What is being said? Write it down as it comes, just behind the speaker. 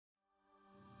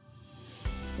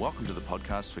Welcome to the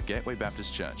podcast for Gateway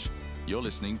Baptist Church. You're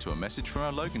listening to a message from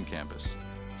our Logan campus.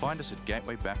 Find us at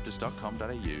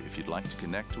gatewaybaptist.com.au if you'd like to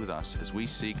connect with us as we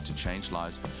seek to change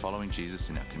lives by following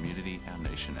Jesus in our community, our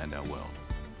nation, and our world.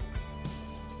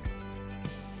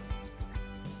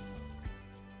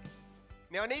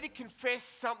 Now, I need to confess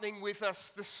something with us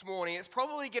this morning. It's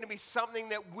probably going to be something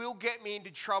that will get me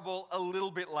into trouble a little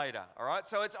bit later, all right?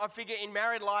 So I figure in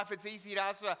married life, it's easier to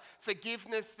ask for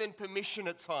forgiveness than permission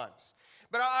at times.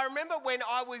 But I remember when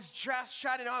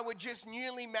Shadi and I were just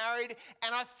newly married,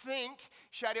 and I think,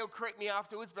 Shadi will correct me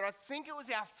afterwards, but I think it was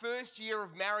our first year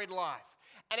of married life,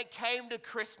 and it came to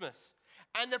Christmas.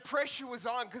 And the pressure was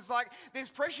on because there's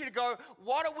pressure to go,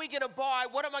 what are we going to buy?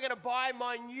 What am I going to buy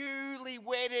my newly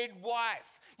wedded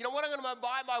wife? You know, what am I going to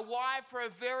buy my wife for her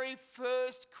very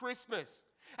first Christmas?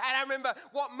 And I remember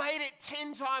what made it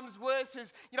 10 times worse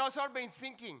is, so I'd been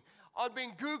thinking, I'd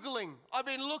been Googling, I'd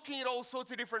been looking at all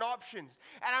sorts of different options.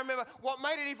 And I remember what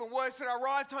made it even worse that I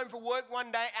arrived home for work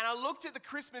one day and I looked at the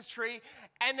Christmas tree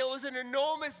and there was an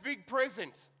enormous big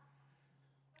present.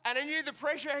 And I knew the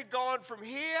pressure had gone from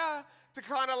here to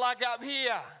kind of like up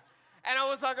here. And I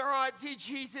was like, all right, dear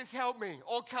Jesus, help me,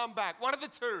 or come back. One of the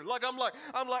two.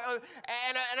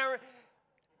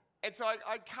 And so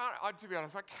I can't, to be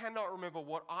honest, I cannot remember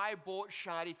what I bought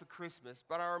Shadi for Christmas,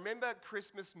 but I remember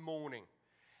Christmas morning.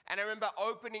 And I remember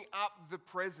opening up the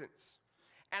presents.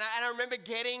 And I remember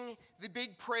getting the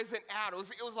big present out. It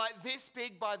was like this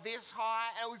big by this high,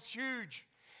 and it was huge.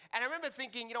 And I remember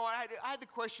thinking, I had the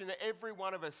question that every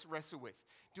one of us wrestle with.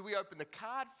 Do we open the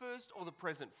card first or the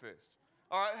present first?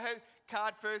 All right,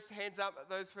 card first, hands up.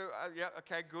 Those who, yeah,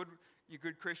 okay, good. You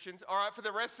good Christians. All right, for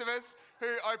the rest of us who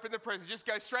open the present, just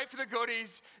go straight for the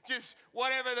goodies. Just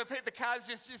whatever, the card's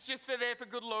just for there for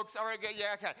good looks. All right,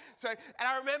 yeah, okay. So, and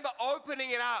I remember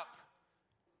opening it up.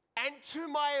 And to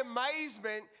my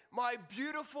amazement, my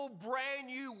beautiful brand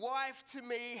new wife to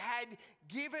me had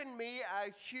given me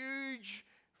a huge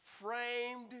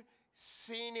framed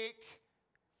scenic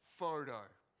photo.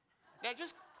 Now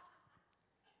just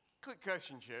quick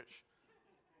question, church.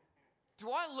 Do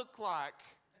I look like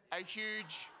a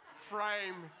huge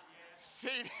frame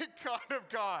scenic kind of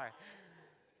guy?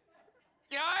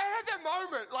 I had that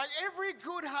moment, like every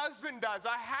good husband does.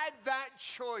 I had that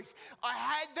choice. I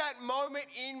had that moment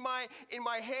in my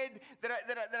head that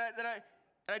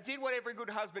I did what every good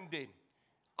husband did.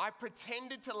 I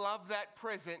pretended to love that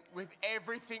present with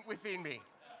everything within me.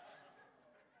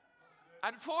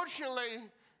 Unfortunately,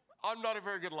 I'm not a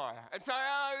very good liar. And so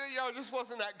I just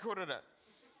wasn't that good at it.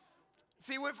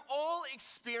 See, we've all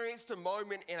experienced a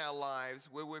moment in our lives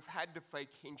where we've had to fake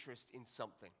interest in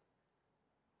something.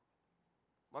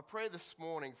 My prayer this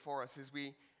morning for us as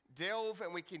we delve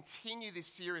and we continue this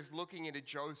series looking into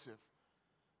Joseph,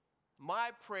 my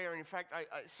prayer, in fact, I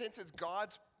sense it's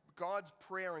God's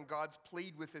prayer and God's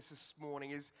plead with us this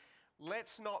morning is,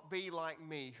 let's not be like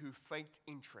me who faked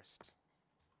interest,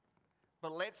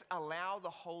 but let's allow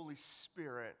the Holy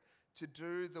Spirit to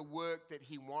do the work that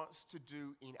He wants to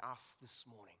do in us this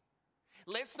morning.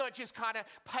 Let's not just kind of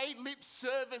pay lip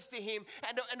service to Him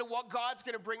and to what God's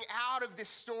going to bring out of this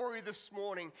story this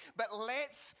morning, but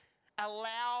let's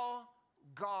allow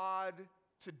God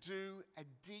to do a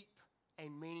deep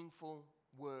and meaningful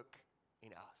work in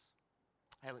us.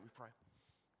 Hey, let me pray.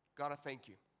 God, I thank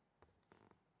you.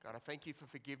 God, I thank you for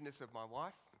forgiveness of my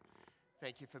wife.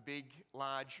 Thank you for big,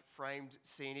 large, framed,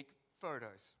 scenic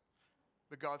photos.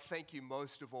 But God, thank you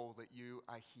most of all that you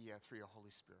are here through your Holy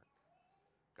Spirit.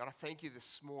 God, I thank you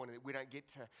this morning that we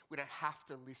don't have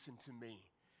to listen to me,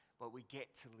 but we get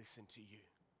to listen to you.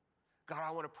 God,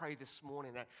 I want to pray this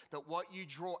morning that what you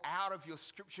draw out of your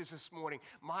scriptures this morning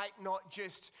might not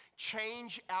just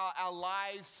change our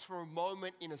lives for a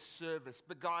moment in a service,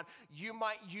 but God, you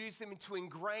might use them to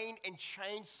ingrain and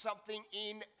change something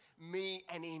in me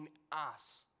and in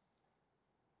us.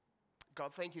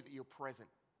 God, thank you that you're present.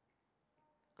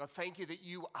 God, thank you that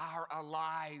you are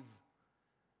alive.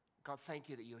 God, thank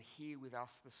you that you're here with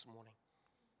us this morning.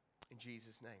 In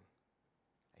Jesus' name,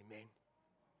 amen.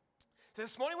 So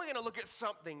this morning we're going to look at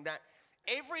something that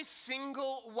every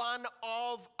single one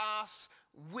of us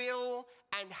will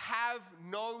and have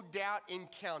no doubt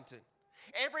encountered.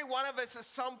 Every one of us at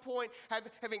some point have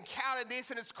encountered this,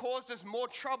 and it's caused us more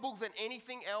trouble than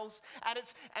anything else. And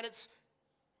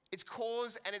it's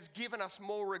caused and it's given us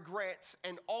more regrets,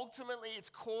 and ultimately it's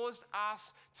caused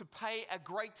us to pay a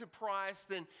greater price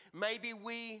than maybe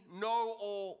we know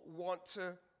or want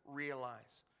to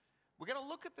realize. We're going to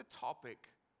look at the topic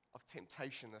of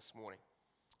temptation this morning.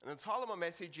 And the title of my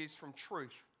message is From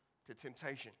Truth to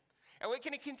Temptation. And we're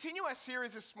going to continue our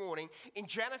series this morning in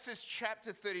Genesis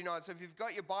chapter 39. So if you've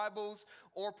got your Bibles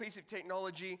or a piece of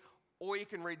technology, or you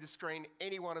can read the screen,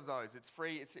 any one of those. It's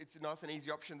free. It's a nice and easy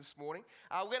option this morning.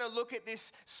 We're going to look at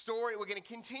this story. We're going to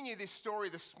continue this story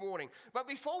this morning. But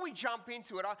before we jump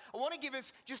into it, I want to give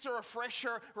us just a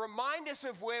refresher, remind us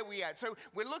of where we're at. So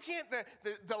we're looking at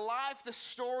the life, the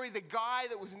story, the guy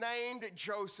that was named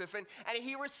Joseph. And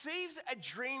he receives a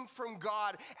dream from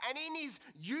God. And in his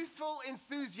youthful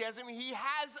enthusiasm, he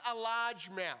has a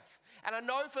large mouth. And I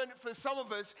know for some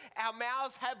of us, our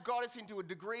mouths have got us into a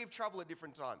degree of trouble at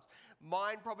different times.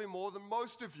 Mine probably more than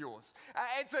most of yours.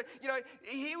 And so,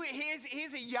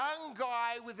 here's a young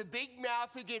guy with a big mouth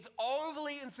who gets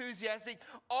overly enthusiastic,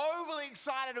 overly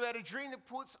excited about a dream that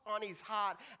puts on his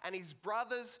heart. And his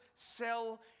brothers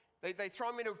they throw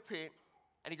him into a pit,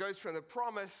 and he goes from the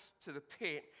promise to the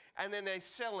pit, and then they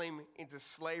sell him into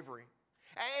slavery.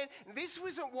 And this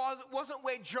wasn't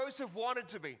where Joseph wanted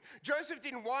to be. Joseph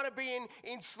didn't want to be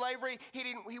in slavery.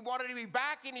 He wanted to be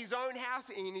back in his own house,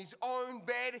 in his own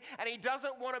bed, and he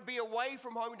doesn't want to be away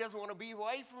from home. He doesn't want to be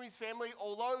away from his family,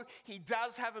 although he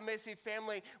does have a massive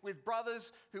family with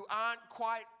brothers who aren't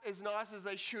quite as nice as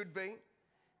they should be.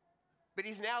 But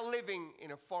he's now living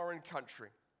in a foreign country.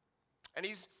 And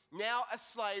he's now a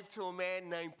slave to a man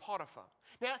named Potiphar.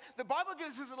 Now, the Bible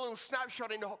gives us a little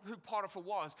snapshot into who Potiphar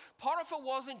was. Potiphar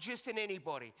wasn't just an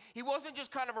anybody. He wasn't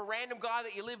just kind of a random guy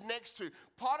that you lived next to.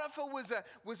 Potiphar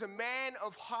was a man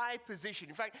of high position.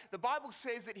 In fact, the Bible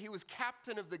says that he was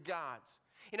captain of the guards.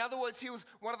 In other words, he was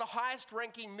one of the highest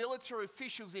ranking military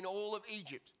officials in all of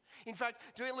Egypt. In fact,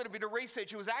 doing a little bit of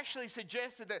research, it was actually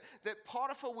suggested that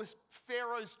Potiphar was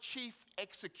Pharaoh's chief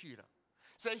executor.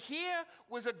 So here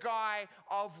was a guy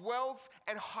of wealth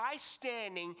and high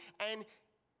standing, and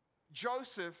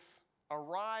Joseph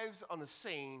arrives on the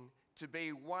scene to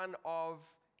be one of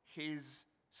his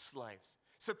slaves.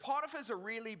 So Potiphar's a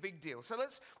really big deal. So we're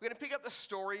going to pick up the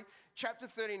story, chapter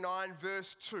 39,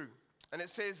 verse 2. And it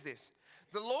says this: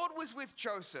 "The Lord was with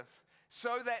Joseph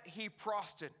so that he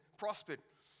prospered,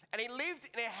 and he lived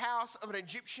in a house of an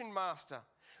Egyptian master.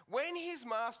 When his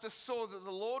master saw that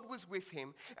the Lord was with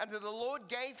him and that the Lord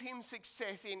gave him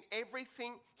success in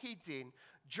everything he did,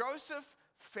 Joseph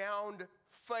found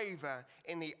favor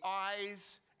in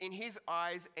his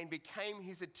eyes and became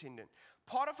his attendant.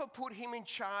 Potiphar put him in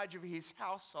charge of his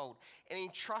household and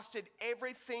entrusted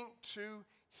everything to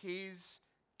his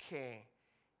care.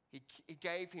 He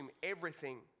gave him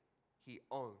everything he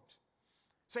owned."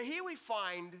 So here we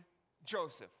find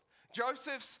Joseph.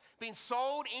 Joseph's been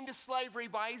sold into slavery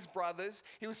by his brothers.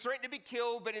 He was threatened to be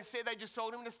killed, but instead they just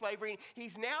sold him into slavery.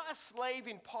 He's now a slave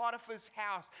in Potiphar's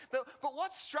house. But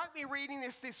what struck me reading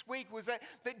this week was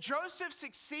that Joseph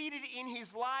succeeded in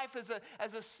his life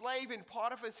as a slave in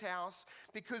Potiphar's house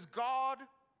because God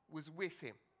was with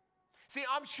him. See,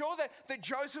 I'm sure that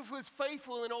Joseph was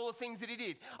faithful in all the things that he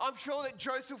did. I'm sure that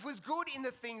Joseph was good in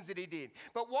the things that he did.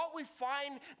 But what we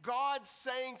find God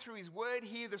saying through his word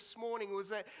here this morning was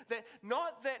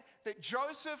that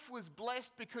Joseph was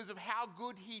blessed because of how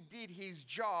good he did his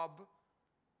job,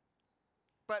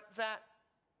 but that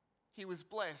he was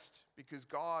blessed because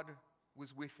God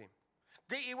was with him.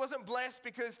 He wasn't blessed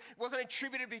because, it wasn't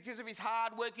attributed because of his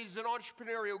hard work, his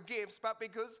entrepreneurial gifts, but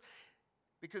because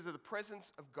of the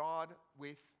presence of God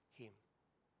with him.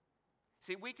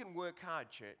 See, we can work hard,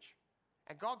 church,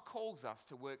 and God calls us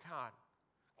to work hard.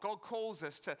 God calls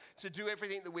us to do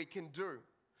everything that we can do.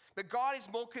 But God is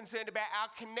more concerned about our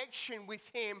connection with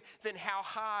him than how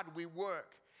hard we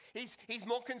work. He's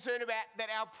more concerned about that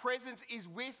our presence is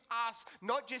with us,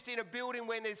 not just in a building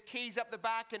when there's keys up the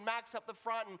back and Macs up the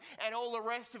front and all the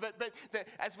rest of it, but that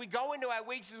as we go into our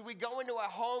weeks, as we go into our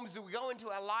homes, as we go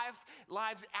into our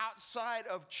lives outside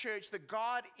of church, that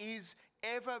God is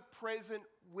ever present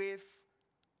with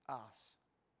us.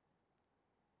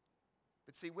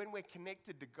 But see, when we're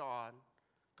connected to God,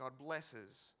 God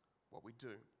blesses what we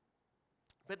do.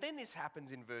 But then this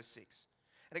happens in verse 6.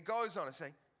 And it goes on to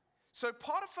say, "So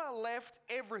Potiphar left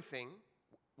everything,"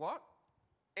 what?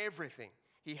 Everything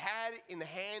he had in the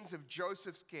hands of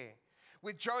Joseph's care,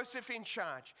 with Joseph in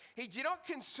charge. He did not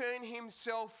concern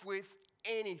himself with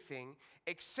anything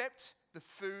except the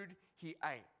food he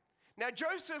ate. Now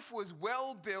Joseph was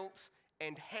well built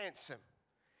and handsome.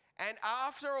 And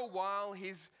after a while,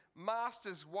 his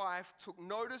master's wife took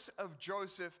notice of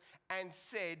Joseph and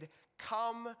said,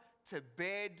 "Come to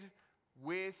bed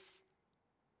with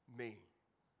me."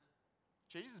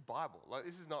 Jesus' Bible.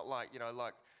 This is not like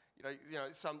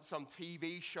some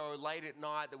TV show late at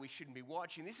night that we shouldn't be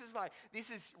watching. This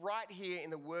is right here in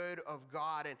the Word of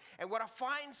God. And what I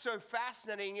find so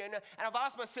fascinating, and I've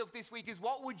asked myself this week, is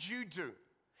what would you do?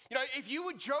 You know, if you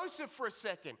were Joseph for a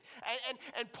second,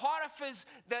 and Potiphar's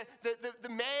the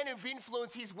man of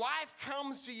influence, his wife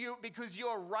comes to you because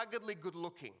you're ruggedly good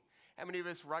looking. How many of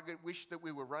us wish that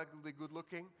we were ruggedly good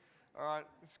looking? All right,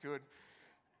 that's good.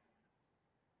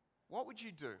 What would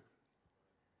you do?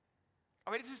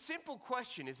 I mean, it's a simple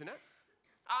question, isn't it?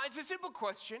 It's a simple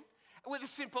question with a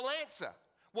simple answer.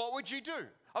 What would you do?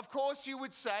 Of course, you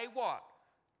would say what?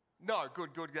 No, good,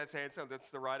 that's the answer.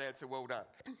 That's the right answer. Well done.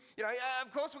 You know,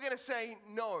 of course we're going to say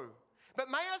no.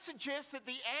 But may I suggest that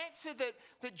the answer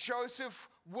that Joseph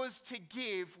was to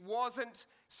give wasn't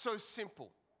so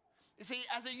simple. You see,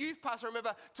 as a youth pastor, I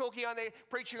remember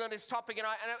preaching on this topic,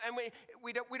 and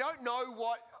we don't know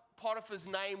what Potiphar's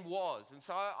name was. And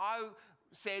so I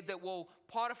said that, well,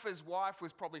 Potiphar's wife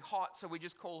was probably hot, so we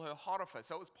just call her Hotiphar.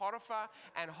 So it was Potiphar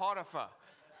and Hotiphar.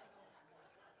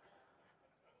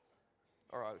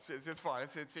 All right, it's fine.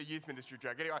 It's a youth ministry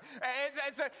joke. Anyway,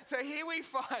 so here we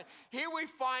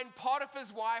find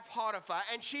Potiphar's wife, Hotiphar,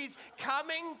 and she's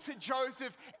coming to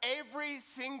Joseph every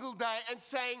single day and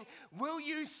saying, "Will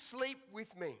you sleep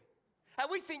with me?" And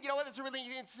we think, you know what, that's a really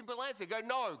simple answer. Go,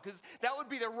 no, because that would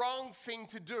be the wrong thing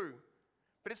to do.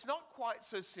 But it's not quite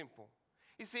so simple.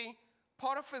 You see,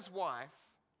 Potiphar's wife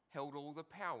held all the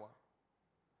power.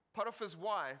 Potiphar's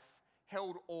wife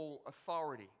held all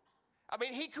authority. I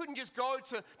mean, he couldn't just go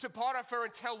to Potiphar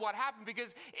and tell what happened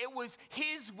because it was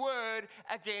his word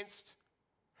against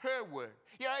her word.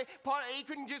 You know, he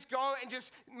couldn't just go and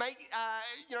just make,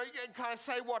 and kind of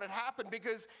say what had happened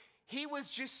because he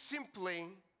was just simply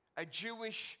a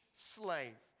Jewish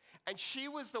slave. And she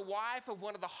was the wife of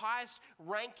one of the highest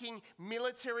ranking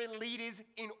military leaders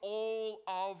in all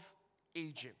of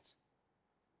Egypt.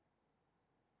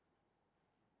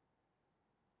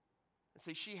 And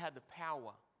see, she had the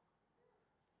power.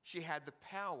 She had the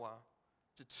power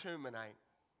to terminate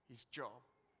his job.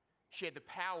 She had the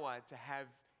power to have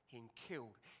him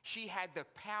killed. She had the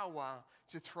power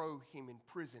to throw him in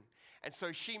prison. And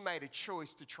so she made a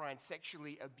choice to try and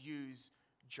sexually abuse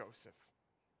Joseph.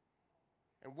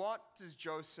 And what does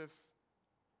Joseph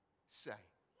say?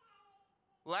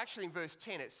 Well, actually in verse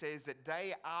 10 it says that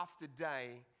day after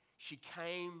day she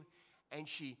came and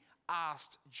she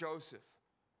asked Joseph.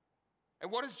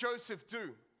 And what does Joseph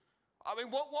do? I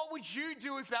mean, what would you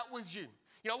do if that was you?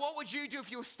 You know, what would you do if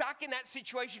you were stuck in that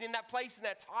situation, in that place, in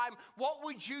that time? What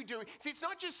would you do? See, it's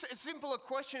not just as simple a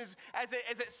question as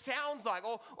it sounds like,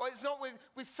 or it's not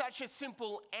with such a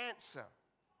simple answer.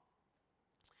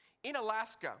 In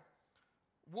Alaska,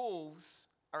 wolves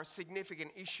are a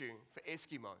significant issue for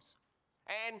Eskimos.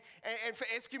 And for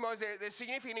Eskimos, they're a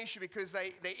significant issue because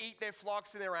they eat their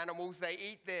flocks and their animals, they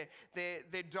eat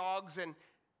their dogs, and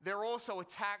they also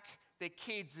attack their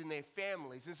kids and their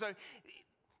families. And so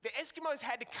the Eskimos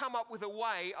had to come up with a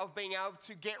way of being able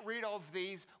to get rid of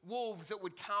these wolves that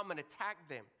would come and attack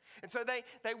them. And so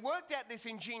they worked out this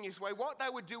ingenious way. What they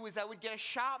would do is they would get a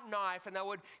sharp knife and they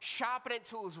would sharpen it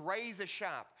till it was razor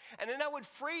sharp. And then they would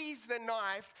freeze the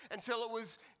knife until it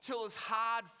was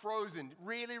hard frozen,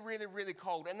 really, really, really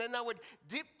cold. And then they would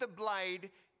dip the blade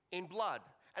in blood.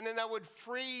 And then they would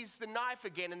freeze the knife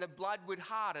again and the blood would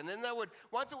harden. And then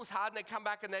once it was hardened, they'd come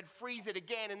back and they'd freeze it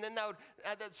again. And then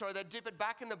they'd dip it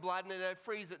back in the blood and then they'd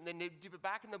freeze it. And then they'd dip it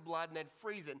back in the blood and they'd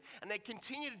freeze it. And they'd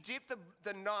continue to dip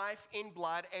the knife in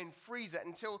blood and freeze it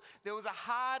until there was a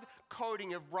hard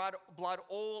coating of blood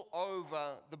all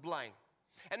over the blade.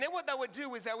 And then what they would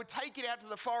do is they would take it out to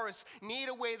the forest near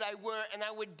to where they were and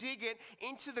they would dig it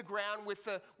into the ground with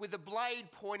the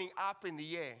blade pointing up in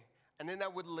the air. And then they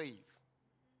would leave.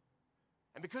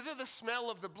 And because of the smell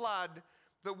of the blood,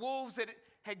 the wolves that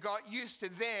had got used to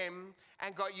them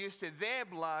and got used to their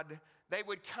blood, they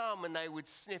would come and they would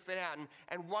sniff it out.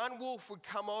 And one wolf would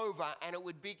come over and it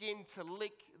would begin to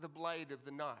lick the blade of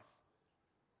the knife.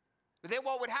 But then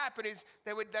what would happen is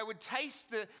they would taste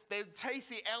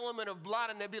the element of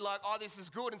blood and they'd be like, oh, this is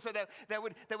good. And so they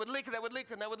would lick and they would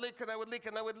lick and they would lick and they would lick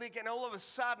and they would lick. And all of a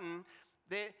sudden,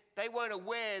 they weren't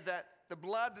aware that the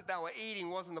blood that they were eating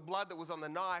wasn't the blood that was on the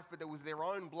knife, but it was their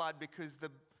own blood because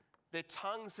their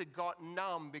tongues had got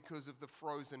numb because of the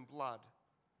frozen blood.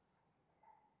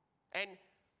 And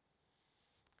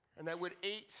they would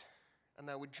eat, and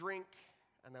they would drink,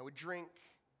 and they would drink,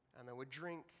 and they would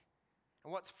drink.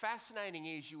 And what's fascinating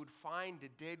is you would find a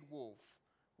dead wolf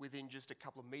within just a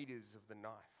couple of meters of the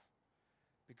knife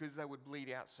because they would bleed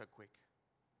out so quick.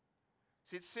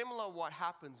 See, it's similar to what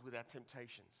happens with our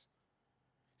temptations.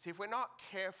 See, if we're not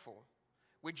careful,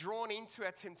 We're drawn into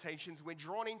our temptations. We're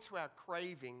drawn into our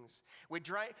cravings. We're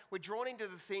drawn into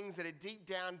the things that are deep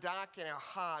down, dark in our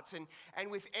hearts.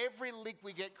 And with every lick,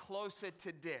 we get closer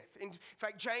to death. In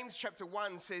fact, James chapter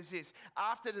 1 says this: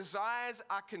 after desires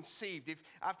are conceived,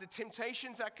 after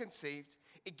temptations are conceived,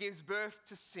 it gives birth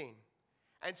to sin.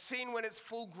 And sin, when it's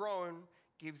full grown,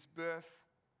 gives birth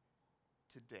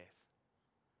to death.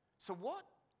 So what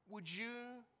would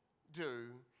you do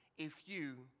if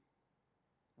you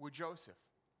were Joseph?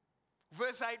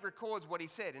 Verse 8 records what he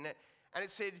said, and it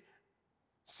said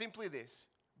simply this: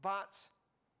 but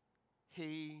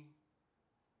he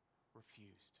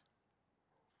refused.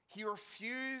 He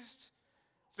refused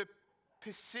the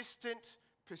persistent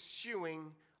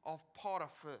pursuing of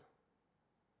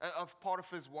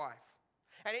Potiphar's wife.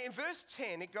 And in verse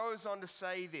 10, it goes on to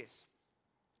say this: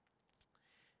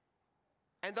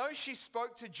 and though she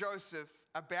spoke to Joseph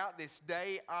about this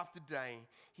day after day,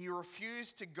 he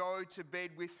refused to go to bed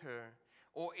with her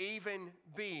or even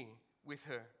be with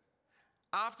her.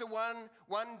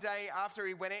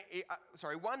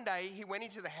 One day he went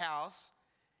into the house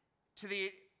to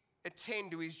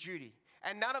attend to his duty,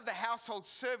 and none of the household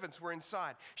servants were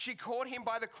inside. She caught him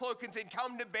by the cloak and said,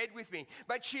 "Come to bed with me."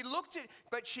 But he left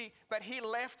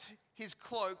his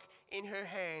cloak in her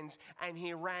hands, and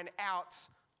he ran out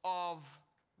of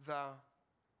the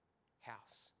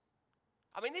house.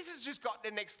 I mean, this has just got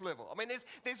the next level. I mean,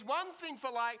 there's one thing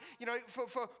for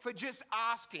for just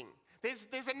asking.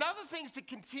 There's another things to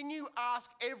continue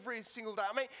ask every single day.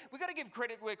 I mean, we got to give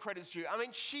credit where credit's due. I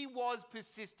mean, she was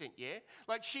persistent, yeah?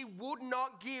 Like, she would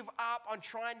not give up on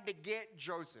trying to get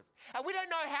Joseph. And we don't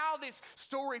know how this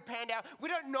story panned out. We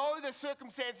don't know the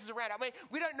circumstances around it. I mean,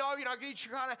 we don't know, she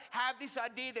kind of have this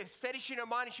idea, this fetish in her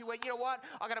mind, and she went, you know what,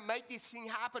 I got to make this thing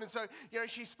happen. And so,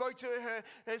 she spoke to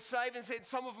her slave and said,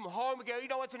 some of them home. We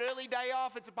go, it's an early day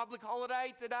off. It's a public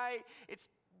holiday today. It's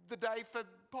the day for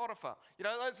Potiphar,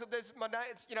 so there's my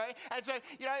notes, and so,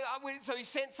 so he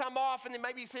sent some off, and then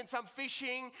maybe he sent some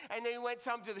fishing, and then he went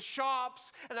some to the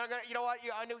shops, and then I go,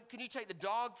 can you take the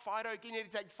dog, Fido, you need to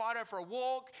take Fido for a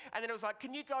walk, and then it was like,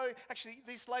 can you go, actually,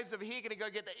 these slaves over here are going to go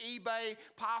get the eBay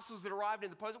parcels that arrived in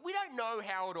the post. We don't know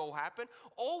how it all happened.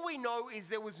 All we know is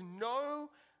there was no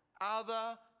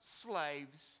other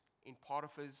slaves in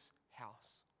Potiphar's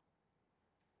house.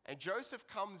 And Joseph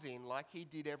comes in like he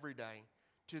did every day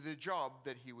to the job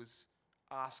that he was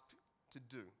asked to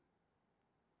do.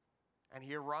 And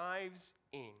he arrives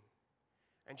in,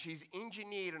 and she's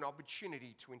engineered an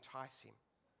opportunity to entice him.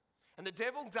 And the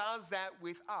devil does that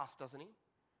with us, doesn't he?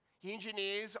 He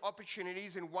engineers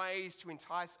opportunities and ways to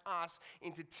entice us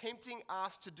into tempting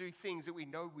us to do things that we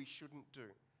know we shouldn't do.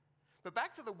 But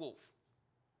back to the wolf.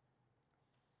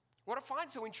 What I find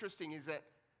so interesting is that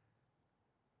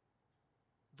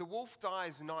the wolf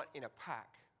dies not in a pack,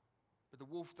 but the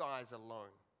wolf dies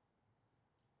alone.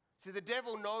 See, the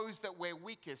devil knows that we're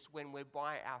weakest when we're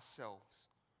by ourselves.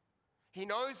 He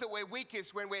knows that we're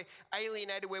weakest when we're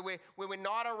alienated, when we're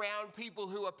not around people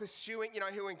who are pursuing,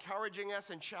 who are encouraging us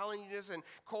and challenging us and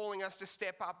calling us to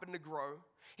step up and to grow.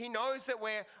 He knows that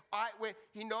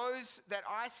he knows that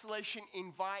isolation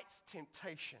invites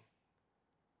temptation.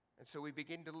 And so we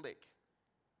begin to lick.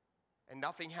 And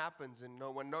nothing happens and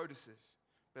no one notices.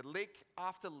 But lick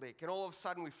after lick, and all of a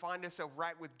sudden we find ourselves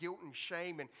racked with guilt and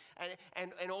shame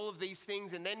and all of these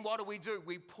things. And then what do?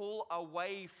 We pull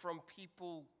away from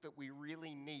people that we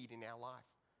really need in our life.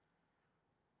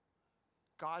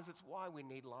 Guys, it's why we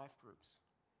need life groups.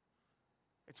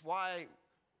 It's why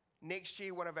next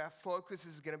year one of our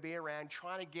focuses is going to be around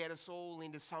trying to get us all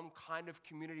into some kind of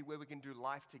community where we can do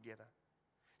life together.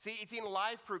 See, it's in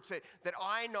life groups that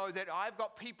I know that I've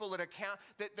got people that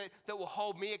will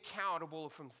hold me accountable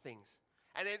from things.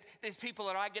 And there's people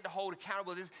that I get to hold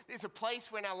accountable. There's a place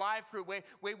in our life group where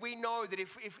we know that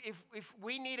if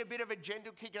we need a bit of a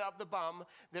gentle kick up the bum,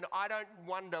 then I don't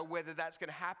wonder whether that's going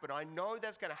to happen. I know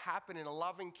that's going to happen in a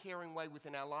loving, caring way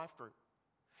within our life group.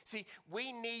 See,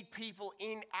 we need people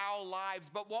in our lives,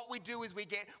 but what we do is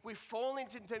we fall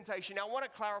into temptation. Now, I want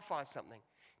to clarify something.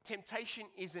 Temptation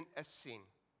isn't a sin.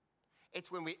 It's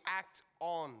when we act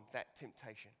on that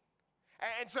temptation.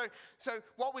 And so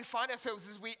what we find ourselves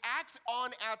is we act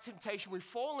on our temptation, we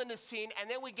fall into sin, and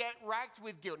then we get racked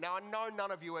with guilt. Now, I know none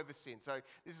of you ever sin, so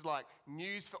this is like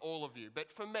news for all of you.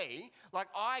 But for me,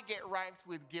 I get racked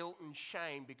with guilt and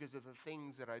shame because of the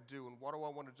things that I do. And what do I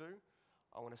want to do?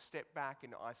 I want to step back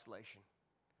into isolation.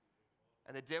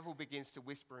 And the devil begins to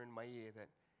whisper in my ear that,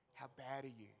 how bad are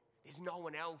you? There's no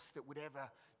one else that would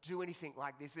ever do anything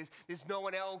like this. There's no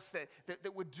one else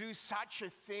that would do such a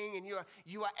thing, and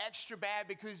you are extra bad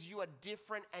because you are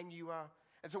different and you are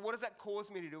And so what does that cause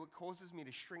me to do? It causes me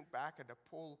to shrink back and to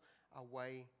pull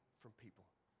away from people.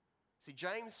 See,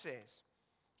 James says,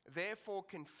 therefore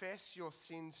confess your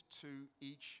sins to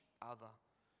each other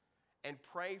and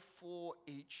pray for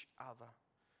each other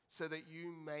so that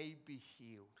you may be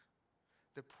healed.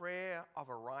 The prayer of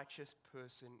a righteous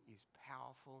person is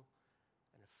powerful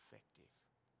and effective.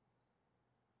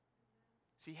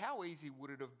 See, how easy would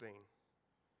it have been?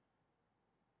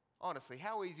 Honestly,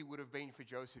 how easy would it have been for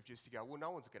Joseph just to go, well,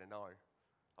 no one's going to know.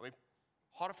 I mean,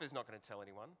 Potiphar's not going to tell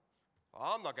anyone.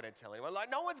 I'm not going to tell anyone.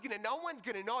 Like, no one's going to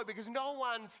know because no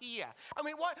one's here. I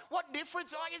mean, what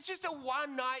difference? Like, it's just a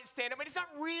one-night stand. I mean, it's not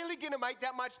really going to make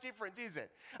that much difference, is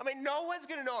it? I mean, no one's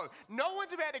going to know. No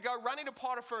one's about to go run into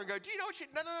Potiphar and go, do you know what you...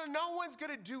 No one's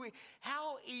going to do it.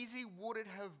 How easy would it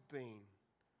have been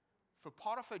for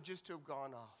Potiphar just to have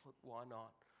gone, oh, look, why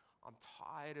not? I'm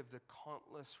tired of the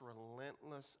countless,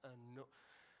 relentless,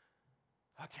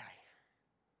 okay.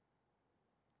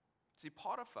 See,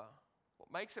 Potiphar,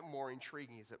 what makes it more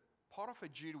intriguing is that Potiphar,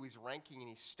 due to his ranking and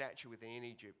his stature within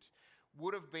Egypt,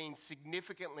 would have been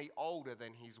significantly older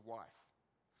than his wife.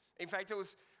 In fact, it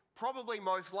was probably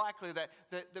most likely that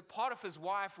Potiphar's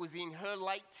wife was in her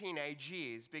late teenage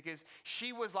years because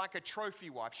she was like a trophy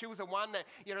wife. She was the one that,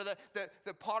 you know,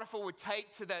 that Potiphar would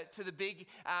take to the big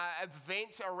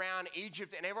events around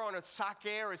Egypt, and everyone would suck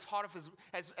air as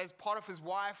Potiphar's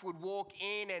wife would walk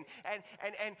in and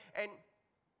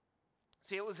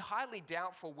see, it was highly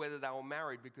doubtful whether they were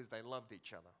married because they loved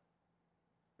each other.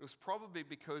 It was probably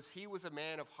because he was a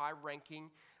man of high-ranking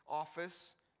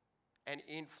office and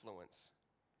influence.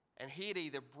 And he had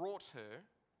either bought her,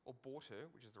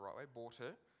 which is the right way, bought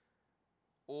her,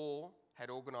 or had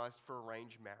organized for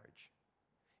arranged marriage.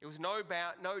 It was no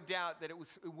doubt that it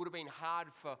would have been hard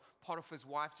for Potiphar's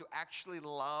wife to actually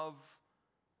love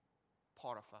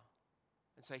Potiphar.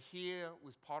 And so here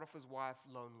was Potiphar's wife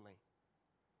lonely,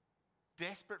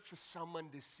 desperate for someone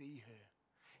to see her,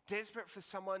 desperate for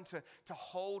someone to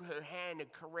hold her hand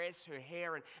and caress her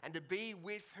hair and to be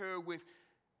with her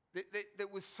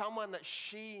that was someone that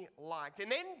she liked. And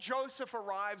then Joseph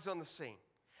arrives on the scene.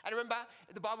 And remember,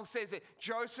 the Bible says that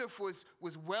Joseph was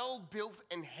well built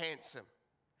and handsome.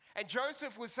 And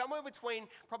Joseph was somewhere between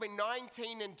probably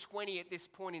 19 and 20 at this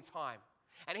point in time.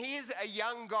 And he is a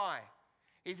young guy.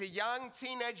 He's a young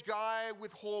teenage guy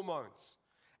with hormones.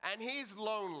 And he's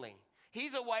lonely.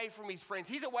 He's away from his friends.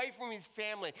 He's away from his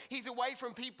family. He's away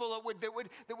from people that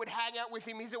would hang out with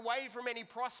him. He's away from any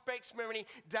prospects, from any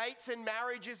dates and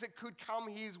marriages that could come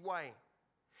his way.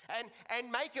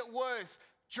 And make it worse,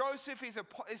 Joseph is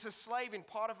a slave in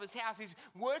Potiphar's house. He's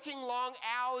working long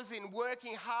hours and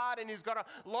working hard, and he's got a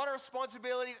lot of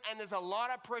responsibilities, and there's a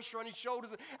lot of pressure on his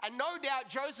shoulders. And no doubt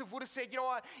Joseph would have said, you know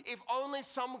what, if only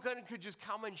someone could just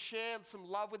come and share some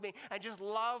love with me and just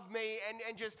love me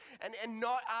and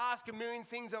not ask a million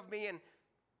things of me. And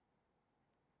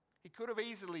he could have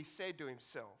easily said to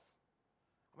himself,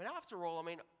 I mean, after all,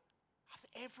 after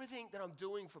everything that I'm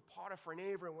doing for Potiphar and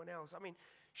everyone else,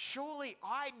 surely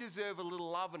I deserve a little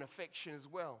love and affection as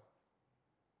well.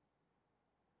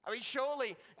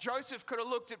 Surely Joseph could have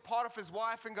looked at Potiphar's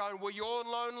wife and gone, well, you're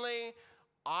lonely,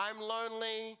 I'm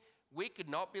lonely, we could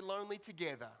not be lonely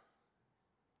together.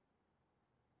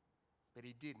 But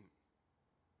he didn't.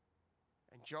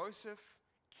 And Joseph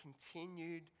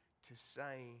continued to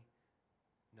say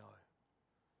no.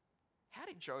 How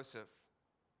did Joseph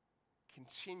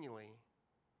continually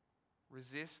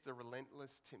resist the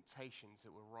relentless temptations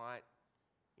that were right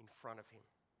in front of him?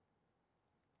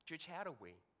 Church, how do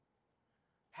we?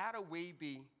 How do we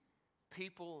be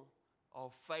people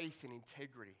of faith and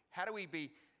integrity? How do we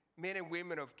be men and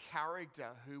women of character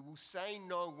who will say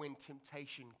no when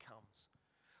temptation comes?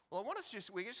 Well, we're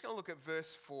just going to look at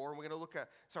verse 4, and we're going to look at,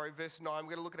 verse 9. We're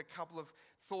going to look at a couple of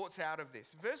thoughts out of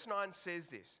this. Verse 9 says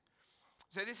this.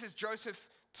 So this is Joseph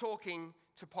talking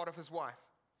to Potiphar's wife.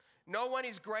 No one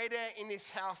is greater in this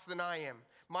house than I am.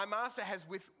 My master has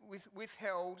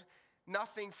withheld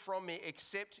nothing from me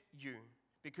except you,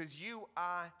 because you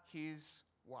are his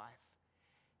wife.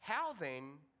 How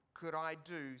then could I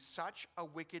do such a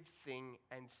wicked thing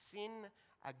and sin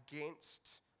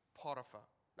against Potiphar?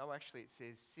 No, actually it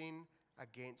says sin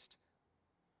against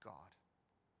God.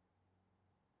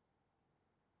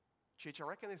 Church, I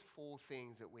reckon there's 4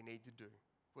 things that we need to do.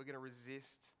 We're going to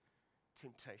resist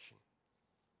temptation.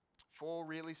 4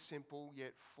 really simple,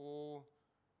 yet 4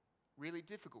 really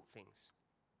difficult things.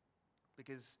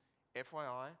 Because,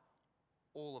 FYI,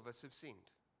 all of us have sinned.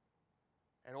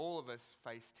 And all of us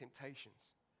face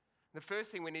temptations. The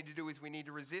first thing we need to do is we need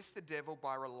to resist the devil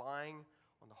by relying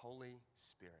on the Holy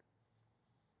Spirit.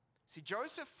 See,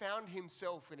 Joseph found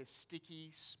himself in a sticky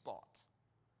spot.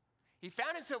 He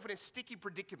found himself in a sticky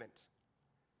predicament.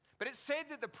 But it said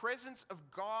that the presence of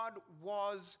God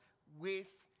was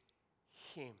with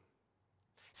him.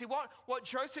 See, what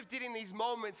Joseph did in these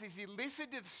moments is he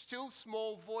listened to the still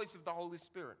small voice of the Holy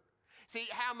Spirit. See,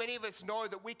 how many of us know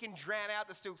that we can drown out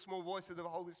the still small voice of the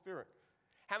Holy Spirit?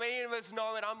 How many of us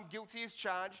know, and I'm guilty as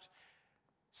charged,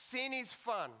 sin is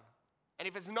fun. And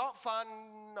if it's not fun,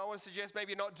 I want to suggest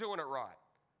maybe you're not doing it right.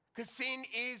 Because sin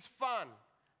is fun.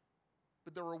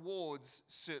 But the rewards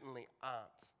certainly aren't.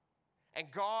 And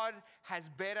God has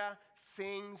better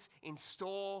things in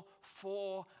store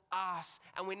for us.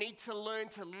 And we need to learn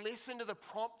to listen to the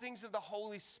promptings of the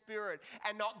Holy Spirit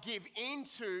and not give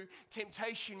into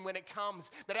temptation when it comes.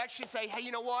 But actually say, hey,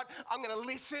 you know what? I'm going to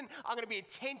listen. I'm going to be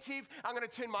attentive. I'm going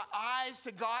to turn my eyes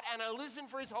to God and I listen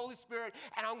for his Holy Spirit.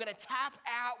 And I'm going to tap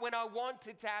out when I want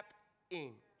to tap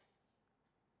in.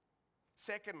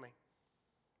 Secondly,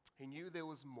 he knew there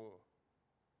was more.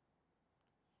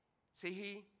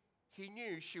 See, he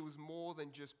knew she was more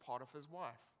than just Potiphar's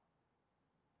wife.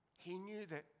 He knew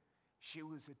that she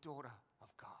was a daughter of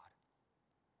God.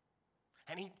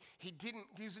 And he didn't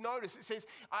use notice. It says,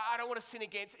 I don't want to sin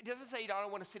against, it doesn't say I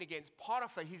don't want to sin against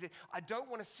Potiphar. He said, I don't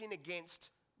want to sin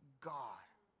against God.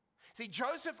 See,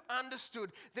 Joseph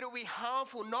understood that it would be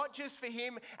harmful not just for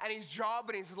him and his job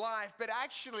and his life, but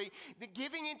actually the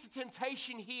giving into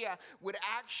temptation here would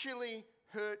actually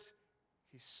hurt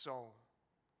his soul.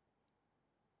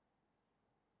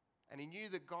 And he knew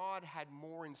that God had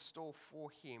more in store for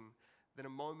him than a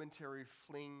momentary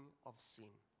fling of sin.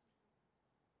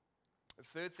 The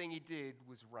third thing he did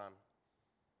was run.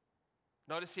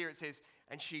 Notice here it says,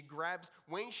 when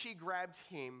she grabbed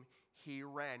him, he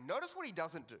ran. Notice what he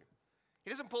doesn't do. He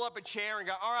doesn't pull up a chair and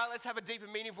go, all right, let's have a deep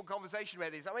and meaningful conversation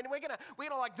about this. I mean, we're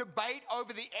gonna like debate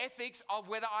over the ethics of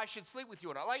whether I should sleep with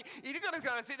you or not. Like, you're gonna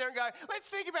kind of sit there and go, let's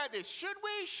think about this. Should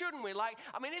we? Shouldn't we? Like,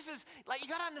 I mean, this is, like, you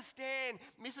gotta understand,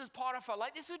 Mrs. Potiphar,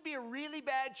 like, this would be a really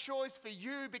bad choice for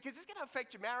you because it's gonna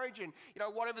affect your marriage and, you know,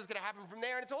 whatever's gonna happen from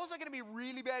there. And it's also gonna be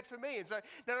really bad for me. And so,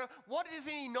 no, what does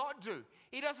he not do?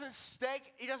 He doesn't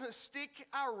stick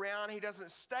around. He doesn't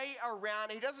stay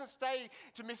around. He doesn't stay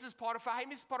to Mrs. Potiphar. Hey,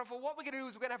 Mrs. Potiphar, what we're going to do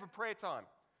is we're going to have a prayer time.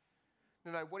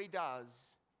 No, what he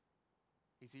does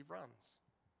is he runs.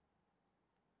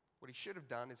 What he should have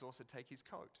done is also take his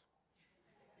coat.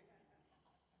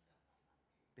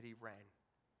 But he ran.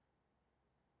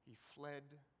 He fled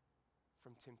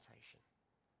from temptation.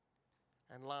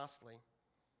 And lastly,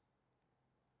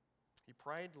 he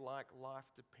prayed like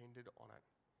life depended on it.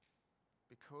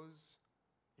 Because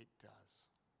it does.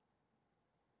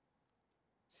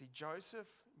 See, Joseph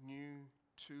knew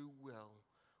too well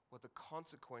what the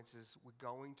consequences were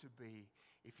going to be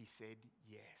if he said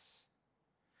yes.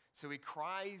 So he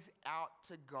cries out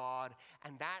to God,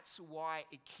 and that's why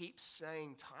it keeps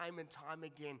saying time and time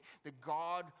again that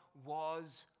God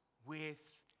was with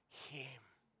him.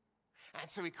 And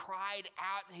so he cried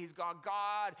out to his God,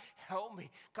 God, help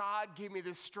me. God, give me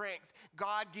the strength.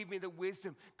 God, give me the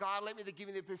wisdom. God, give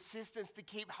me the persistence to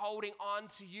keep holding on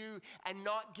to you and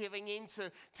not giving in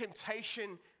to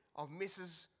temptation of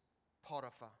Mrs.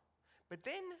 Potiphar. But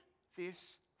then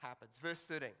this happens. Verse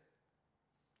 13.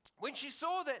 When she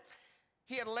saw that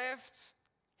he had left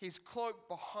his cloak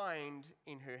behind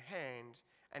in her hand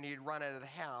and he had run out of the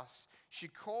house, she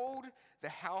called the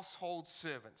household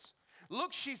servants.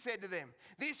 Look, she said to them,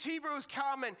 this Hebrew has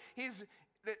come and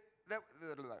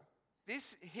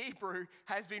this Hebrew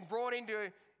has been brought in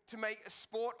to make a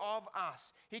sport of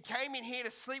us. He came in here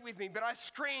to sleep with me, but I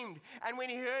screamed. And when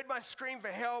he heard my scream for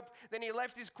help, then he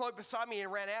left his cloak beside me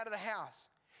and ran out of the house.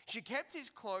 She kept his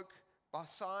cloak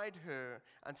beside her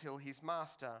until his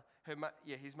master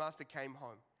came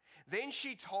home. Then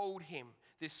she told him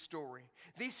this story.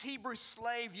 This Hebrew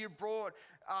slave you brought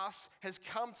us has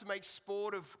come to make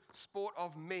sport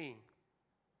of me.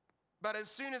 But as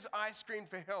soon as I screamed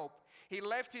for help, he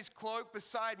left his cloak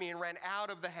beside me and ran out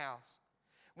of the house.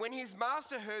 When his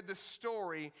master heard the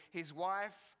story his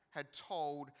wife had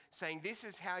told, saying, this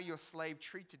is how your slave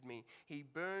treated me, he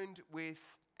burned with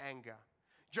anger.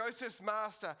 Joseph's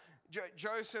master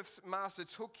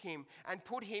took him and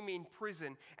put him in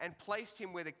prison and placed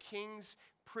him where the king's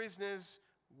prisoners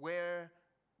were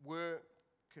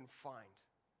confined.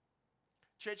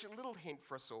 Church, a little hint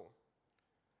for us all.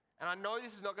 And I know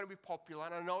this is not going to be popular,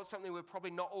 and I know it's something we're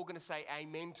probably not all going to say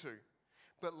amen to.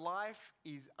 But life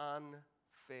is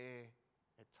unfair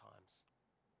at times.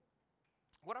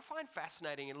 What I find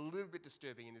fascinating and a little bit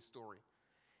disturbing in this story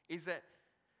is that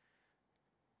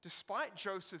despite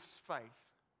Joseph's faith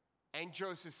and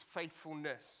Joseph's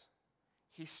faithfulness,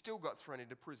 he still got thrown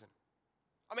into prison.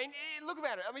 I mean, look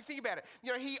about it. I mean, think about it.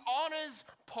 You know, he honors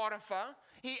Potiphar.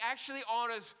 He actually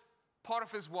honors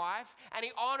Potiphar's wife, and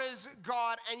he honors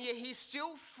God, and yet he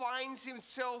still finds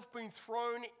himself being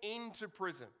thrown into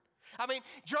prison. I mean,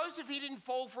 Joseph, he didn't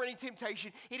fall for any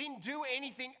temptation. He didn't do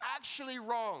anything actually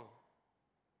wrong.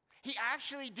 He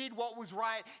actually did what was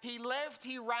right. He left,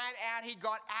 he ran out, he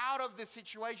got out of the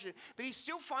situation. But he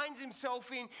still finds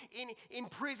himself in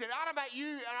prison. I don't know about you,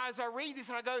 and as I read this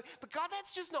and I go, but God,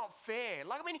 that's just not fair.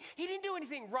 Like, I mean, he didn't do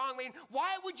anything wrong. I mean,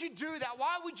 why would you do that?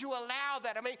 Why would you allow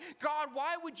that? I mean, God,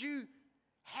 why would you,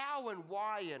 how and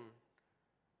why? And,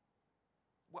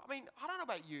 well, I mean, I don't know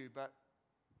about you, but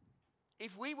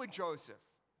if we were Joseph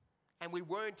and we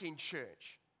weren't in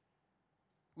church,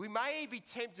 we may be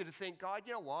tempted to think, God,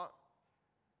 you know what?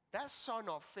 That's so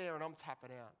not fair and I'm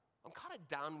tapping out. I'm kind of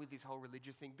done with this whole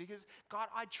religious thing because, God,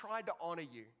 I tried to honor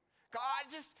you.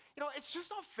 God, it's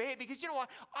just not fair because you know what?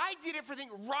 I did everything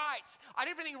right. I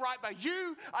did everything right by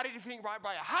you. I did everything right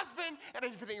by your husband. And I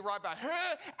did everything right by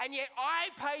her. And yet I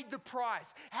paid the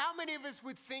price. How many of us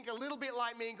would think a little bit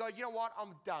like me and go, you know what?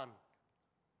 I'm done.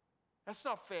 That's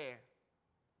not fair.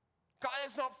 God,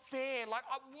 that's not fair. Like,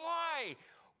 why?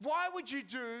 Why would you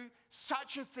do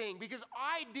such a thing? Because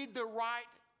I did the right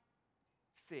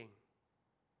thing.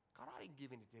 God, I didn't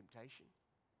give in to temptation.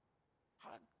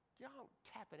 I'm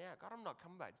tapping out. God, I'm not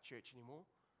coming back to church anymore.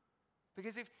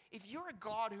 Because if you're a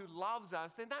God who loves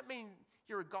us, then that means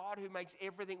you're a God who makes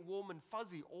everything warm and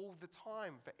fuzzy all the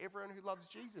time for everyone who loves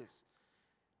Jesus.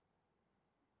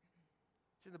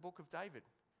 It's in the book of David,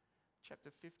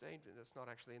 chapter 15. That's not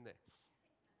actually in there.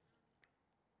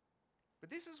 But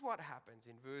this is what happens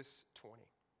in verse 20.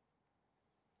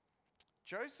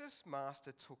 Joseph's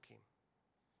master took him,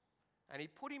 and he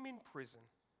put him in prison,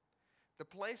 the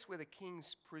place where the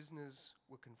king's prisoners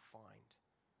were confined.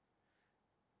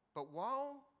 But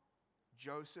while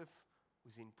Joseph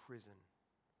was in prison,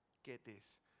 get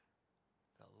this,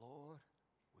 the Lord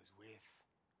was with him.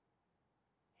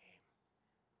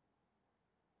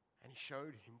 And he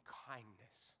showed him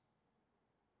kindness,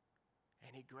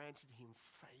 and he granted him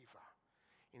favor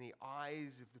in the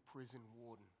eyes of the prison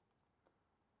warden.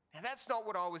 Now that's not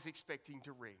what I was expecting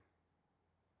to read.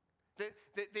 That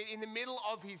in the middle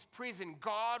of his prison,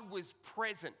 God was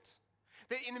present.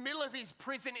 That in the middle of his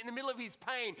prison, in the middle of his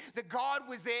pain, that God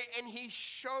was there and he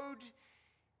showed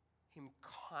him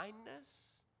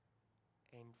kindness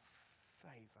and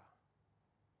favor.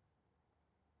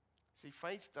 See,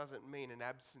 faith doesn't mean an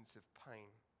absence of pain.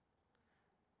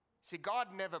 See, God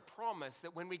never promised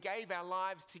that when we gave our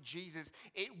lives to Jesus,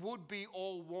 it would be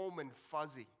all warm and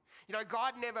fuzzy. You know,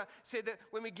 God never said that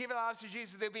when we give our lives to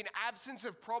Jesus, there'll be an absence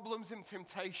of problems and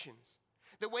temptations.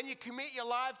 That when you commit your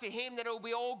life to Him, that it'll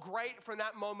be all great from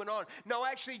that moment on. No,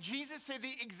 actually, Jesus said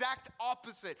the exact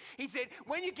opposite. He said,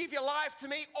 when you give your life to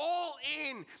me, all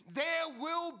in, there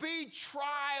will be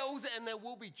trials and there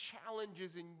will be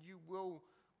challenges and you will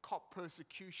cop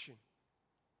persecution.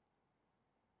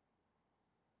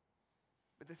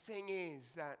 But the thing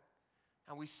is that,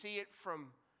 and we see it from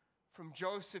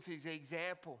Joseph, his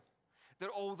example,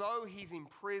 that although he's in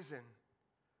prison,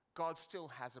 God still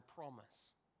has a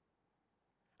promise.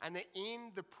 And that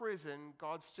in the prison,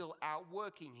 God's still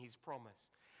outworking his promise.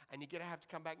 And you're going to have to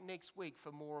come back next week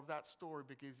for more of that story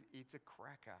because it's a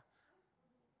cracker.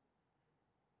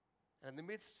 And in the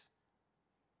midst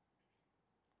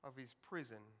of his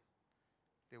prison,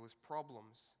 there was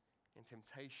problems and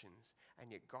temptations,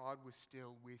 and yet God was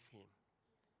still with him.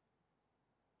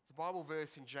 The Bible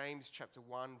verse in James chapter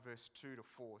 1, verse 2 to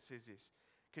 4 says this: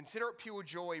 "Consider it pure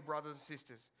joy, brothers and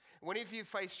sisters, whenever you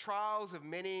face trials of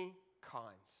many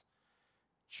kinds."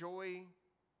 Joy,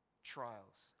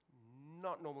 trials,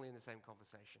 not normally in the same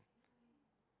conversation.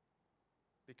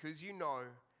 Because you know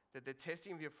that the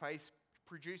testing of your faith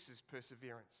produces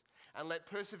perseverance. And let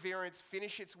perseverance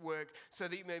finish its work so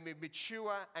that you may be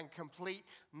mature and complete,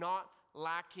 not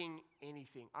lacking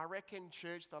anything. I reckon,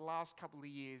 church, the last couple of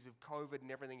years of COVID and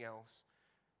everything else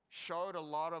showed a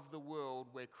lot of the world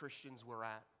where Christians were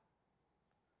at.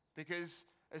 Because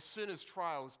as soon as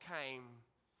trials came,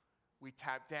 we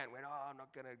tapped out and went, I'm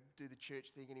not going to do the church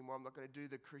thing anymore. I'm not going to do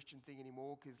the Christian thing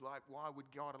anymore because, why would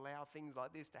God allow things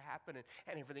like this to happen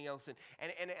and everything else? And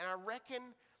I reckon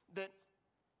that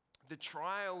the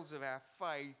trials of our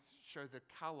faith show the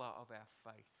color of our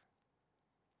faith.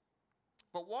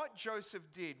 But what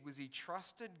Joseph did was he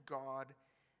trusted God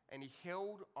and he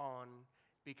held on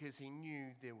because he knew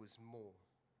there was more.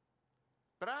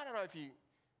 But I don't know if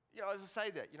as I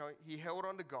say that, he held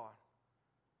on to God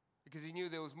because he knew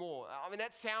there was more. I mean,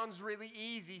 that sounds really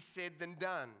easy said than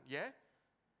done, yeah?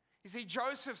 You see,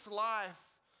 Joseph's life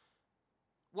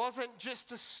wasn't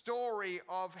just a story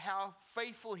of how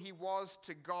faithful he was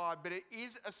to God, but it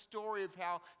is a story of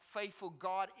how faithful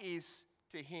God is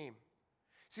to him.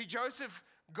 See, Joseph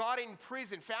got in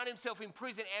prison, found himself in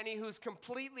prison, and he was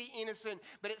completely innocent.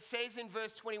 But it says in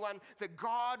verse 21 that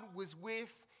God was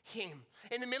with him.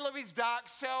 In the middle of his dark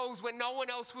cells when no one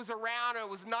else was around, and it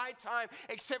was nighttime,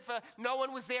 no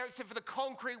one was there except for the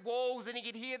concrete walls, and he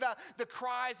could hear the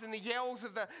cries and the yells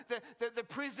of the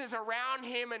prisoners around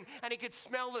him, and he could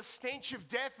smell the stench of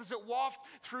death as it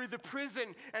wafted through the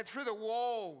prison and through the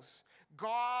walls.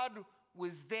 God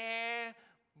was there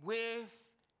with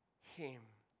him.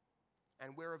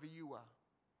 And wherever you are,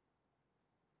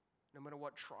 no matter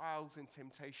what trials and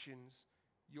temptations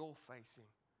you're facing,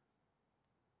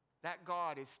 that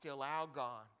God is still our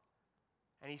God.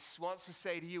 And he wants to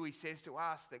say to you, he says to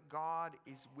us, that God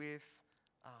is with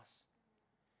us.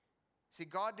 See,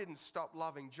 God didn't stop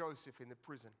loving Joseph in the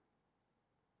prison.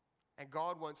 And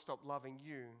God won't stop loving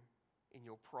you in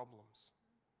your problems.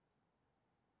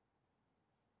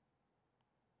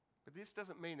 But this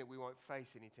doesn't mean that we won't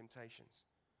face any temptations.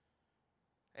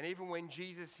 And even when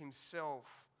Jesus himself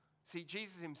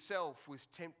was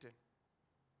tempted.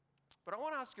 But I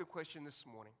want to ask you a question this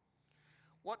morning.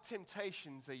 What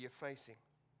temptations are you facing?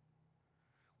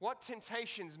 What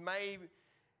temptations may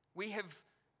we have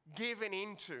given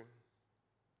into?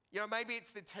 You know, maybe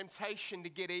it's the temptation to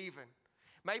get even.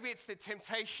 Maybe it's the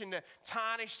temptation to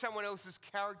tarnish someone else's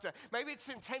character. Maybe it's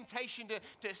the temptation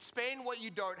to spend what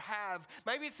you don't have.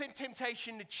 Maybe it's the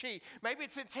temptation to cheat. Maybe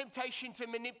it's the temptation to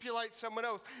manipulate someone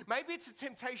else. Maybe it's a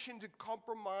temptation to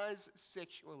compromise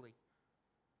sexually.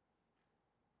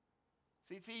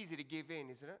 See, it's easy to give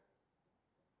in, isn't it?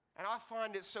 And I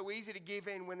find it so easy to give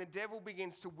in when the devil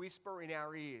begins to whisper in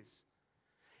our ears.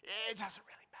 It doesn't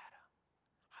really matter.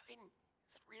 I mean,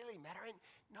 does it really matter? And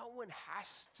no one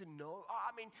has to know.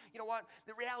 I mean, you know what?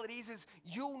 The reality is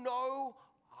you'll know,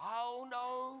 I'll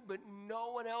know, but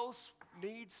no one else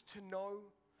needs to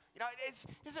know. You know,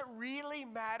 does it really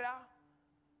matter?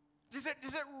 Does it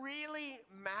really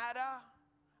matter?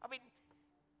 I mean,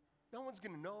 no one's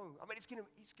going to know. I mean, it's going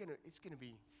to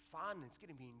be fun. It's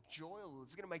going to be enjoyable.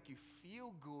 It's going to make you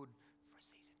feel good for a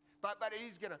season. But it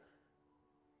is going to.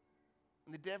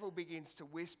 And the devil begins to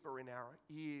whisper in our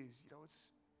ears, you know,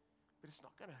 but it's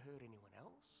not going to hurt anyone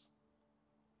else.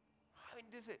 I mean,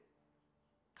 does it?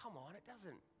 Come on, it doesn't.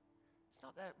 It's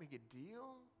not that big a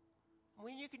deal. I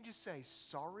mean, you can just say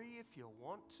sorry if you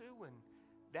want to, and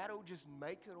that'll just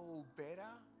make it all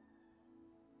better.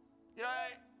 You know, I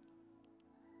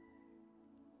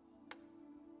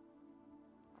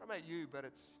don't know about you, but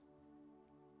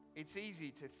it's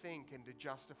easy to think and to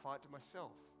justify it to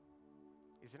myself,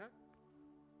 isn't it?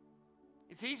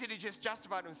 It's easy to just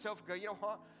justify it to myself and go, you know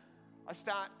what? I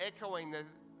start echoing the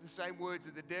same words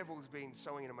that the devil's been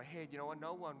sowing into my head. You know what?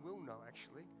 No one will know,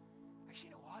 actually. Actually,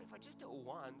 you know what? If I just do it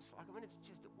once, it's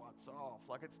just a once off.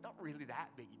 It's not really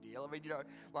that big a deal. I mean, you know,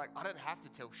 I don't have to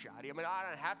tell Shadi. I mean, I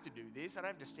don't have to do this. I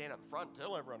don't have to stand up front and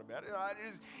tell everyone about it.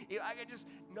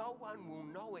 No one will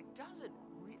know. It doesn't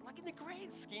in the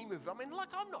grand scheme of, I'm not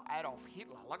Adolf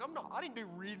Hitler. I didn't do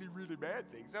really, really bad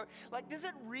things. So, does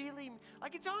it really,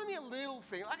 it's only a little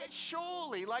thing.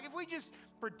 Surely, if we just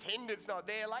pretend it's not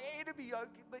there, it'll be okay.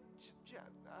 But see,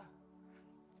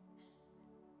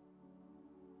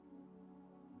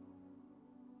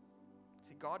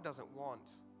 God doesn't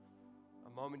want a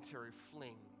momentary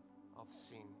fling of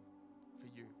sin for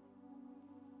you.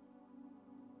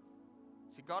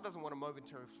 See, God doesn't want a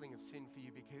momentary fling of sin for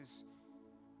you because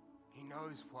He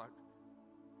knows what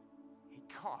it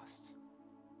cost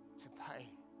to pay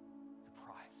the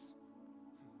price.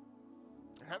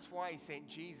 And that's why He sent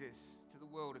Jesus to the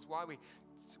world. It's why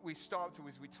we stopped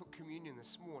as we took communion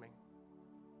this morning.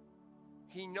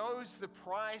 He knows the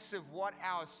price of what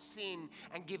our sin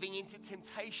and giving into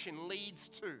temptation leads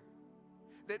to.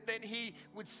 That He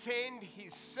would send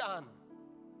His Son,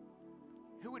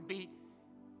 who would be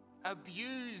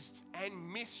abused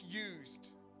and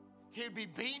misused. He'd be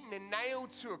beaten and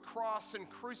nailed to a cross and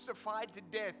crucified to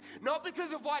death. Not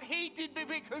because of what He did, but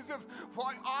because of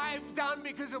what I've done,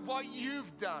 because of what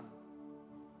you've done.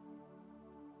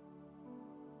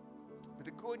 But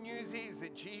the good news is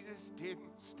that Jesus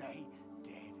didn't stay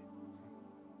dead.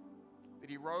 That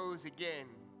He rose again.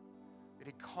 That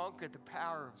He conquered the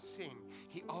power of sin.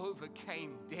 He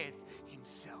overcame death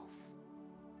Himself.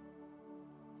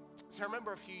 So I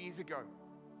remember a few years ago,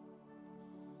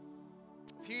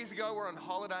 we're on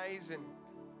holidays, and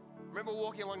I remember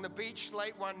walking along the beach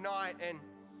late one night, and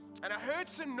I heard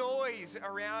some noise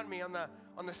around me on the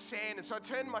sand, and so I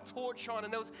turned my torch on,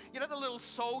 and there was, the little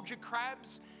soldier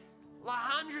crabs,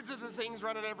 hundreds of the things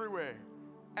running everywhere.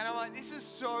 And I'm like, this is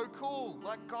so cool.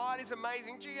 Like, God is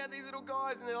amazing. Gee, yeah, these little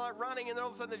guys, and they're like running, and then all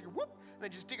of a sudden they go whoop, and they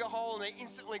just dig a hole, and they're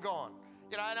instantly gone.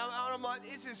 You know, and I'm like,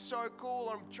 this is so cool.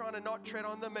 I'm trying to not tread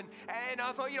on them. And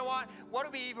I thought, you know what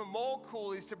would be even more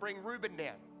cool is to bring Reuben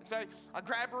down. So I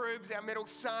grabbed Rubes, our middle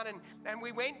son, and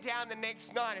we went down the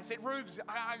next night and said, Rubes,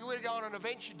 we're going on an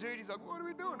adventure, dude. He's like, what are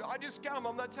we doing? I just come,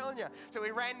 I'm not telling you. So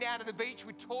we ran down to the beach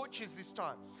with torches this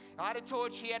time. I had a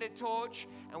torch, he had a torch,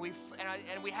 and we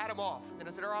had them off. And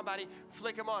I said, all right, buddy,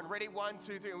 flick them on. Ready, 1,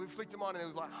 2, 3. And we flicked them on, and there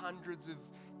was like hundreds of,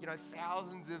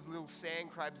 thousands of little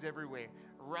sand crabs everywhere,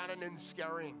 running and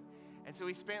scurrying. And so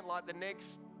we spent like the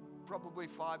next probably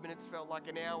 5 minutes, felt like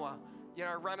an hour,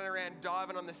 running around,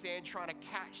 diving on the sand, trying to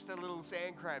catch the little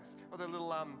sand crabs, or the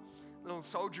little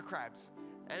soldier crabs.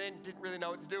 And then didn't really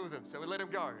know what to do with them. So we let them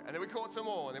go. And then we caught some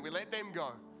more, and then we let them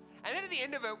go. And then at the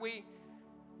end of it, we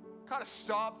kind of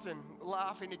stopped and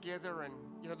laughing together, and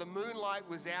the moonlight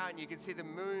was out, and you could see the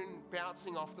moon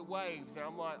bouncing off the waves. And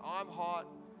I'm like, I'm hot.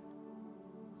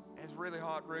 It's really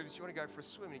hot, Rubes. Do you want to go for a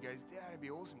swim? And he goes, Dad, it'd be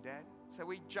awesome, Dad. So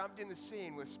we jumped in the sea,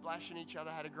 and we're splashing each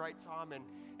other, had a great time. And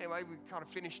anyway, we kind of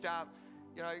finished up,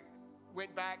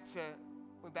 went back to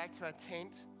our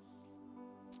tent.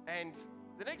 And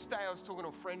the next day I was talking to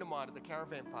a friend of mine at the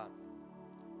caravan park.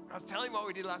 I was telling him what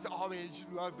we did last night. Oh man,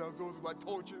 last night was awesome, like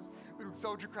torches, little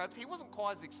soldier crabs. He wasn't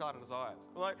quite as excited as I was.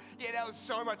 I'm like, yeah, that was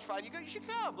so much fun. You should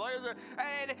come.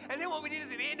 And then what we did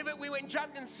is at the end of it, we went and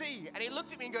jumped in the sea. And he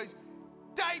looked at me and goes,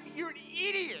 Dave, you're an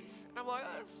idiot. And I'm like,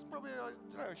 that's probably, I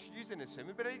don't know, I should use it in a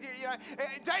sermon, but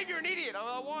Dave, you're an idiot. I'm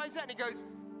like, why is that? And he goes,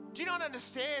 do you not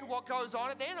understand what goes on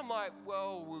at the end? I'm like,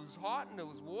 well, it was hot and it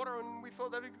was water and we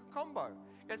thought that was a good combo.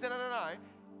 He goes, no.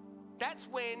 That's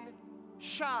when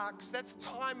sharks, that's the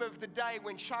time of the day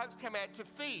when sharks come out to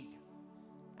feed.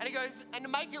 And he goes, and to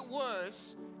make it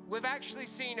worse, we've actually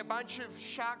seen a bunch of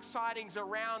shark sightings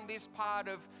around this part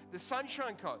of the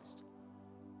Sunshine Coast.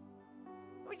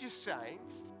 Let me just say,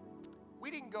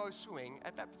 we didn't go swimming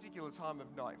at that particular time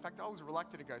of night. In fact, I was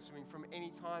reluctant to go swimming from any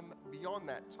time beyond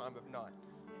that time of night.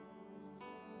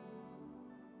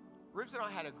 Rubes and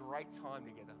I had a great time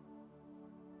together.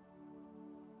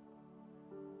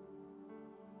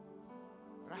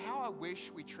 But how I wish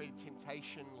we treated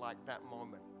temptation like that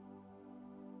moment.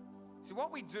 See,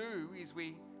 what we do is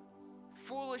we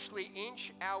foolishly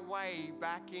inch our way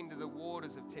back into the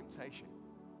waters of temptation.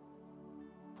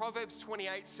 Proverbs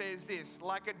 28 says this,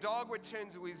 like a dog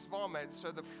returns to his vomit,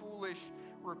 so the foolish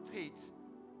repeat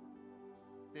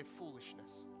their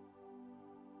foolishness.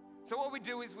 So what we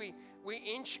do is we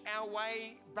inch our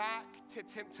way back to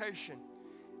temptation.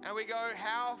 And we go,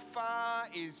 how far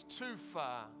is too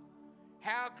far?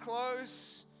 How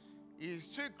close is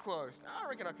too close? I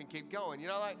reckon I can keep going.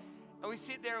 And we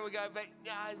sit there and we go, but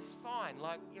it's fine.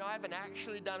 I haven't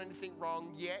actually done anything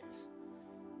wrong yet.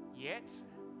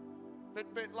 But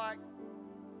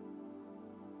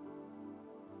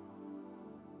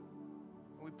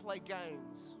we play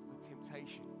games with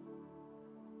temptation.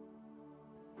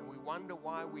 And we wonder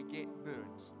why we get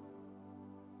burnt.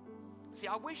 See,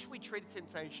 I wish we treated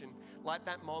temptation like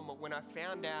that moment when I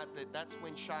found out that that's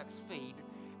when sharks feed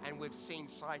and we've seen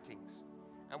sightings.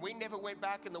 And we never went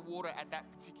back in the water at that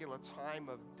particular time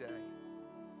of day.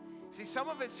 See, some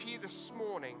of us here this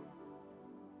morning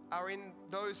are in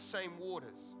those same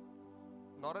waters.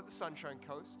 Not at the Sunshine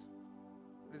Coast,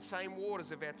 but the same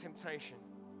waters of our temptation.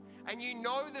 And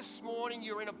this morning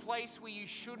you're in a place where you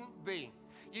shouldn't be.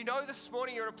 This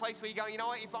morning you're in a place where you're going,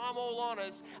 if I'm all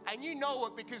honest, and you know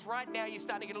it because right now you're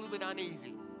starting to get a little bit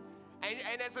uneasy.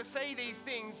 And as I say these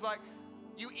things,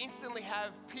 you instantly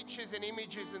have pictures and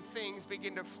images and things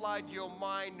begin to flood your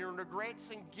mind, and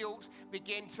regrets and guilt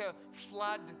begin to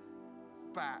flood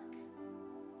back.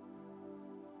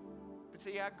 But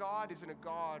see, our God isn't a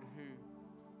God who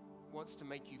wants to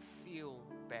make you feel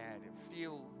bad and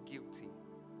feel guilty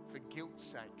for guilt's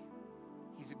sake.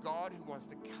 He's a God who wants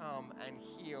to come and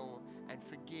heal and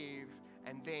forgive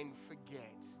and then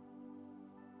forget.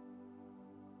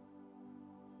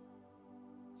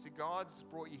 So God's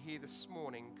brought you here this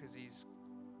morning because He's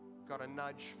got a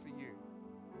nudge for you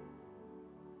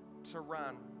to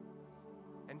run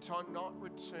and to not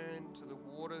return to the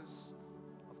waters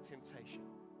of temptation.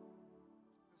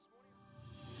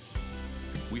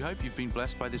 We hope you've been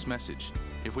blessed by this message.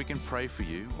 If we can pray for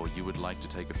you, or you would like to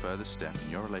take a further step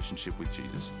in your relationship with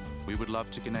Jesus, we would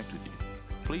love to connect with you.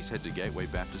 Please head to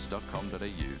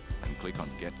gatewaybaptist.com.au and click on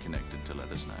Get Connected to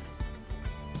let us know.